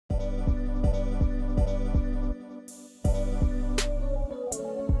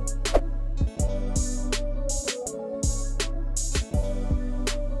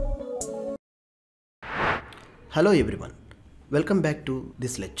Hello everyone, welcome back to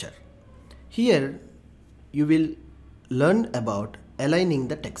this lecture. Here you will learn about aligning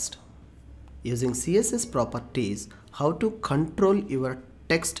the text. Using CSS properties, how to control your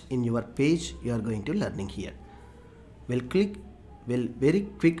text in your page you are going to learning here. Very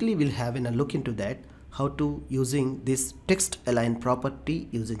quickly we'll have a look into that, how to using this text align property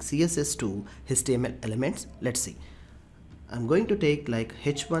using CSS to HTML elements. Let's see. I'm going to take like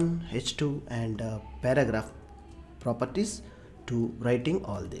H1, H2 and paragraph properties to writing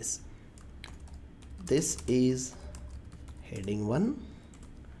all this. This is heading 1,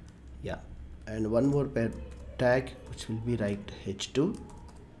 yeah, and one more tag which will be right H2.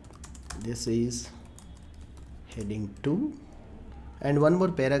 This is heading 2 and one more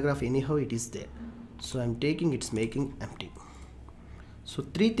paragraph, anyhow it is there, so I'm taking it's making empty. So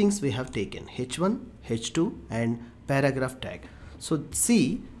three things we have taken, H1, H2 and paragraph tag. So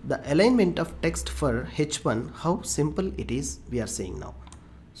see the alignment of text for H1, how simple it is we are seeing now.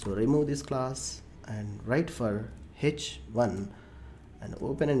 So remove this class and write for H1 and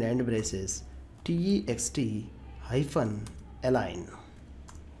open and end braces text hyphen align.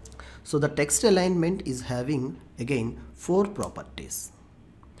 So the text alignment is having again 4 properties.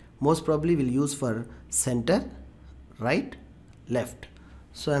 Most probably we'll use for center, right, left.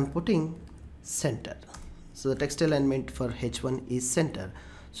 So I'm putting center. So the text alignment for H1 is center.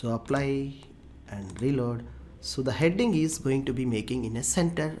 So apply and reload. So the heading is going to be making in a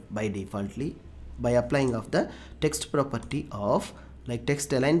center by defaultly by applying of the text property of like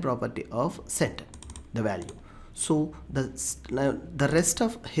text align property of center, the value. So the rest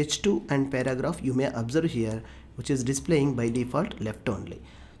of H2 and paragraph you may observe here, which is displaying by default left only.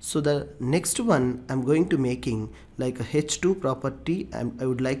 So the next one I'm going to making like a H2 property, and I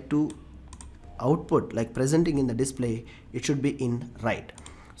would like to output like presenting in the display, it should be in right.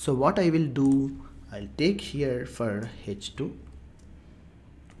 So what I will do, I'll take here for H2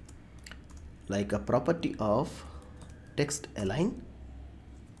 like a property of text align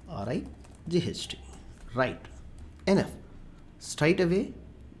RIGHT, right, enough. Straight away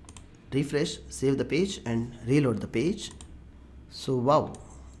refresh, save the page and reload the page. So wow,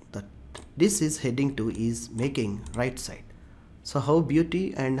 this is heading 2 is making right side. So how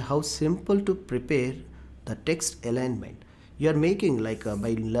beauty and how simple to prepare the text alignment. You are making like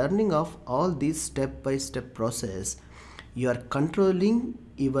by learning of all these step-by-step process, you are controlling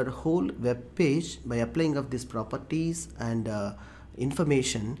your whole web page by applying of these properties and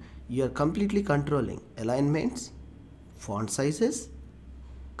information. You are completely controlling alignments, font sizes,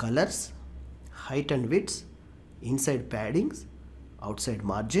 colors, height and widths, inside paddings, outside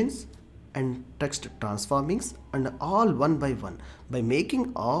margins and text transformings, and all one by one. By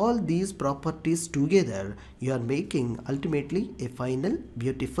making all these properties together, you are making ultimately a final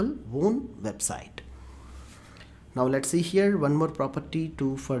beautiful own website. Now let's see here one more property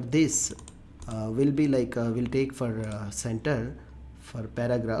to for this will be like we'll take for center for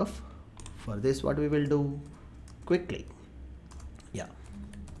paragraph. For this what we will do quickly, yeah,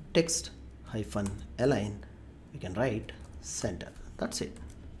 text hyphen align, we can write center. That's it.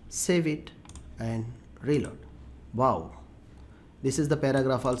 Save it and reload. Wow, this is the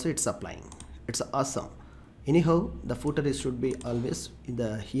paragraph also, it's applying. It's awesome. Anyhow, the footer should be always in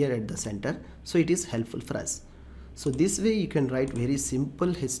the here at the center, so it is helpful for us. So this way you can write very simple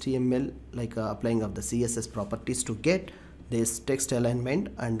HTML like applying of the CSS properties to get this text alignment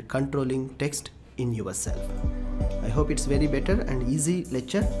and controlling text in yourself. I hope it's very better and easy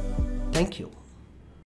lecture. Thank you.